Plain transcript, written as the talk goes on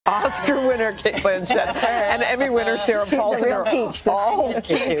Oscar winner Cate Blanchett and Emmy winner Sarah Paulson are all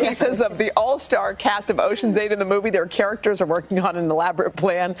key pieces of the all-star cast of Ocean's 8 in the movie. Their characters are working on an elaborate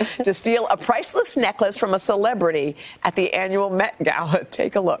plan to steal a priceless necklace from a celebrity at the annual Met Gala.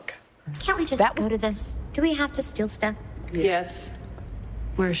 Take a look. Can't we just go to this? Do we have to steal stuff? Yes.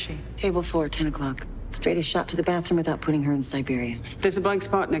 Where is she? Table 4, 10 o'clock. Straightest shot to the bathroom without putting her in Siberia. There's a blank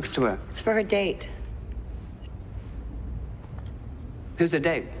spot next to her. It's for her date. Who's the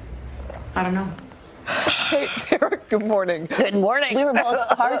date? I don't know. Hey, Sarah, good morning. Good morning. We were both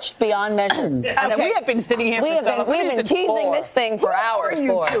parched beyond measure. And we have been sitting here. We have been teasing this thing for hours.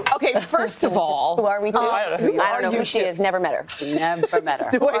 Who are you two? Okay, first of all, Who are we two? I don't know who she is. Never met her. Never met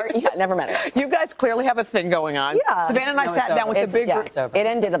her. Never met her. You guys clearly have a thing going on. Yeah. Savannah and I sat down with the big group. It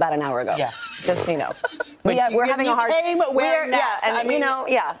ended about an hour ago. Yeah. Just so you know. We're having a hard time. We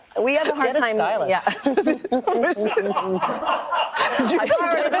have a hard time. Yeah. I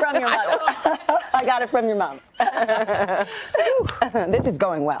borrowed it from your mother. I got it from your mom. This is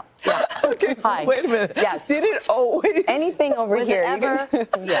going well. Yeah. Okay, so wait a minute. Yes. Did it always? Anything over here? Ever?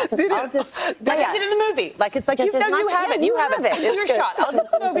 Yeah. Did I'll it? just like I did in the movie. Like it's like Just you as know you much- have yeah, it. You have it. It's Your good. shot. I'll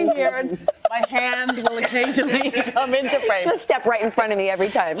just sit over here and my hand will occasionally come into frame. She'll step right in front of me every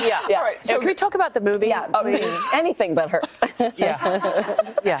time. Yeah. All right, So can we talk about the movie? Yeah. Please. Anything but her. Yeah.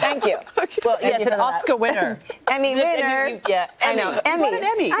 Yeah. Thank you. Well, Thank yes, you for an that. Oscar winner. Emmy winner. Yeah. I know. Emmy. You won an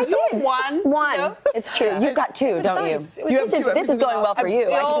Emmy. I did. One. One. You know? It's true. You've got two, don't you? Nice. You have two. This is going well for you.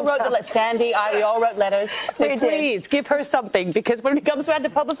 We all wrote Sandy, we all wrote letters. Say, We did. please give her something because when it comes around to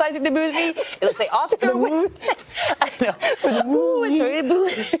publicizing the movie, it'll say Oscar winner. I know. Ooh, it's very boo.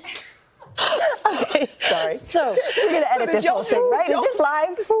 Okay, Sorry. So We're going to edit this whole thing, right? Is this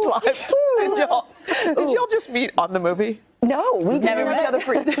live? This is live. Did y'all just meet on the movie? No, we did Never each met. other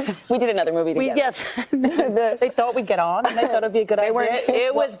for. We did another movie together. yes, they thought we'd get on, and they thought it'd be a good idea.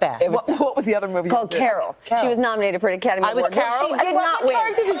 It was bad. What was the other movie? Called Carol. She was nominated for an Academy I was Award. Well, Carol. she did And not what win.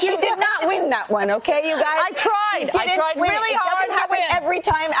 character did you She did do? not win that one, okay, you guys? I tried. I tried win. really It hard doesn't to happen win. every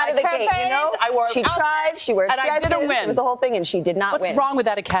time out of the gate, you know? I wore she outfits, tried. She wears and I dresses. didn't win. It was the whole thing, and she did not win. What's wrong with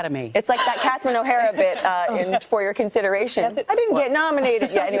that Academy? It's like that Catherine O'Hara bit For Your Consideration. I didn't get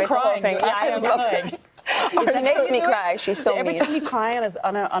nominated. Yeah, anyway, it's the whole thing. Yeah, I am crying. It makes me cry. She's so every mean. time you cry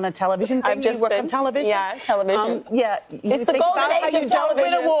on a television thing, I've just you work been on television. Yeah, television. Yeah, you It's the think golden about how age you of don't win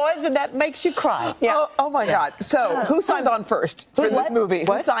television. awards, and that makes you cry. Yeah. Oh my God. So who signed on first for this movie?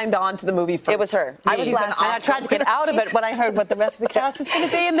 Who signed on to the movie first? It was her. I was last, and I tried to get out of it when I heard what the rest of the cast was going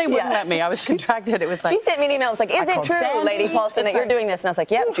to be, and they wouldn't let me. I was contracted. It was like She sent me an email. It's like, is it called true, Sandy. Lady Paulson, that It's you're like- doing this? And I was like,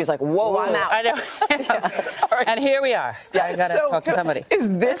 yep. She was like, whoa, I'm out. I know. And here we are. Yeah, I got to talk to somebody. Is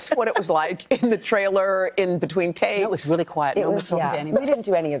this what it was like in the trailer, in between takes? It was really quiet. No one was talking to anybody. We didn't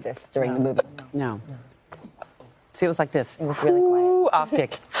do any of this during the movie. No. See, it was like this. It was really quiet. Ooh,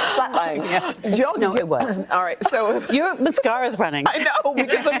 optic. Flatline. Yeah. Joe, No, it was. All right, so Your mascara's running. I know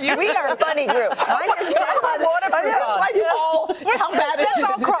because of you. We are a funny group. Mine is I know, it's like all. How bad is Let's it?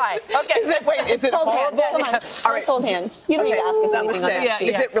 all cry. Okay. Is it Hold horrible? hands. Come on. All right. Hold hands. You don't need to ask us anything on that Yeah, sheet.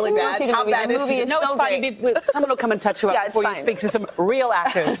 is it really Go bad? see the How movie. bad The is movie it? is No, so it's fine. great. Someone will come and touch you up Yeah, it's before you fine. speak to some real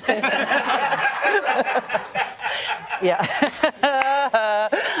actors. Yeah.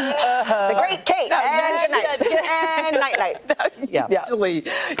 The great Kate. And night. And night. Yeah.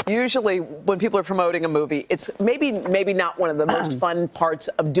 Usually, when people are promoting a movie, it's maybe not one of the most fun parts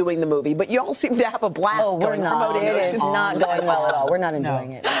of doing the movie, but you all seem to have a blast Oh, we're not. promoting It is Ocean's. not going well at all. We're not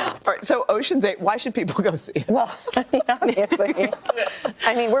enjoying it. All right, so Ocean's 8, why should people go see it? Well, obviously.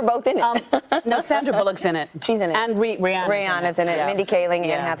 I mean, we're both in it. No, Sandra Bullock's in it. She's in it. And Rihanna's in it. Yeah. Mindy Kaling,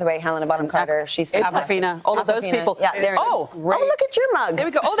 Yeah. Anne Hathaway, Helena Bonham Carter. She's fantastic. Awkwafina, all of those Awkwafina. people. Yeah, they're Oh, look at your mug. there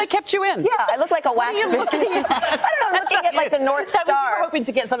we go. Oh, they kept you in. Yeah, I look like a wax. I don't know. I'm looking at like the North That was you were Star. hoping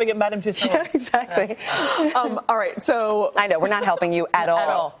to get something at Madame Tussauds. Yeah, exactly. All right, so I know we're not helping you at all. At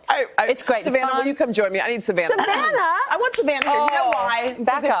all. It's great. It's Savannah, fun. will you come join me? I need Savannah. Savannah? I want Savannah here. You know why?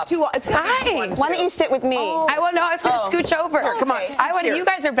 Back 'Cause up. It's too. It's gonna be Hi. fun, Why don't too. you sit with me? I will know. I was going to scooch over. Here, come on. I want. Here. You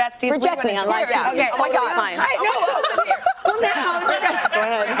guys are besties. Reject What do me you on wanna live do? TV. Okay. Oh my God, Fine. fine. No. Well, now.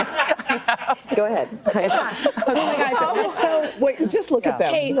 Go ahead. Oh my gosh. So, Wait, just look at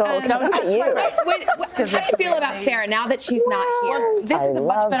them. hey, No, it's not you. how do you feel about Sarah now that she's not here? This is a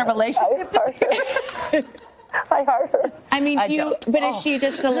much better relationship. I heart her. I mean, I do you? don't. But is she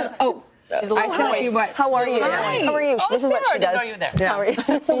just a little? Oh. She's a little I saw you. What? How are you? Hi. How are you? This is what she does. Know you there. How are you?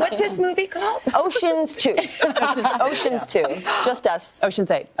 So what's this movie called? Ocean's 2. Ocean's 2. Just us. Ocean's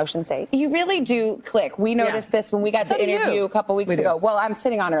 8. Ocean's 8. You really do click. We noticed this when we got So to do you. interview a couple weeks ago. Well, I'm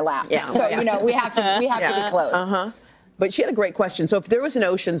sitting on her lap, so you know we have to be close. But she had a great question. So if there was an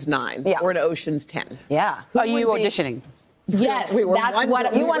Ocean's 9 Yeah. or an Ocean's 10, Yeah. Are you would be- auditioning? Yes, we were that's wondering.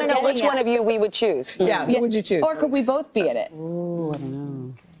 what You want to know which one of you we would choose? Yeah, who would you choose? Or could we both be at it? Ooh, I don't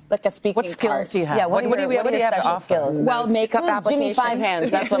know. Like a speaking What skills part. do you have? Yeah, what do you have to special offer? skills? Well, makeup Jimmy applications. Five Hands.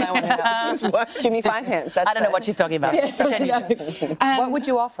 That's what I want to know. Jimmy Five Hands. That's I don't know what she's talking about. Pretend you do. What would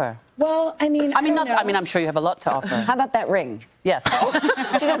you offer? Well, I mean, I mean, I'm sure you have a lot to offer. How about that ring? Yes.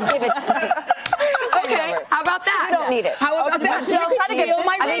 She just gave it to me. Okay, how about that? You don't need it. How about that? You could steal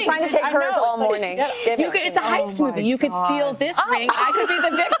my I've been ring. trying to take hers all morning. Give You it. could, it's a heist movie. You could steal this ring. I could be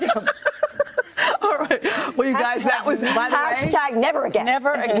the victim. All right. Well, you guys, that was, by the way, Hashtag never again.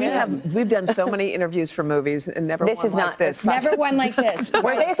 Never again. we've done so many interviews for movies and never This one is like not this. Never one like this.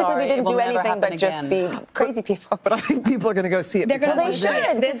 Where basically sorry, we didn't it will do never anything but happen just be crazy people. But I think people are going to go see it. They're going to because Well,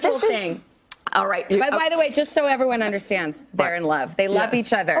 love they should. this whole thing. All right. But by the way, just so everyone understands, they're in love. They love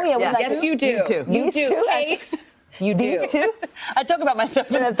each other. Oh, yeah, we like Yes, you. you do. You too. You These do, two? Kate. You do. These two? I talk about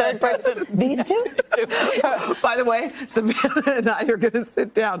myself in the third person. These two? By the way, Savannah and I are going to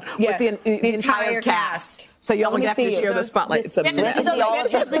sit down Yes, with the entire cast. So y'all Let me have to see you. share the spotlight. Just- Savannah. Let's see all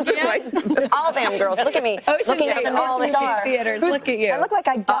of them. All them girls. Look at me. Ocean Looking at Gate, the North all the Star. theaters. Look at you. I look like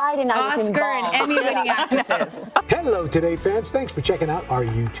I died and I was Oscar and involved. Emmy-winning actresses. Hello, Today fans. Thanks for checking out our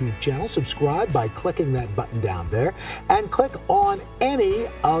YouTube channel. Subscribe by clicking that button down there and click on any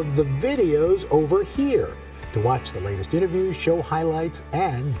of the videos over here to watch the latest interviews, show highlights,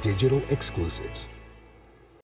 and digital exclusives.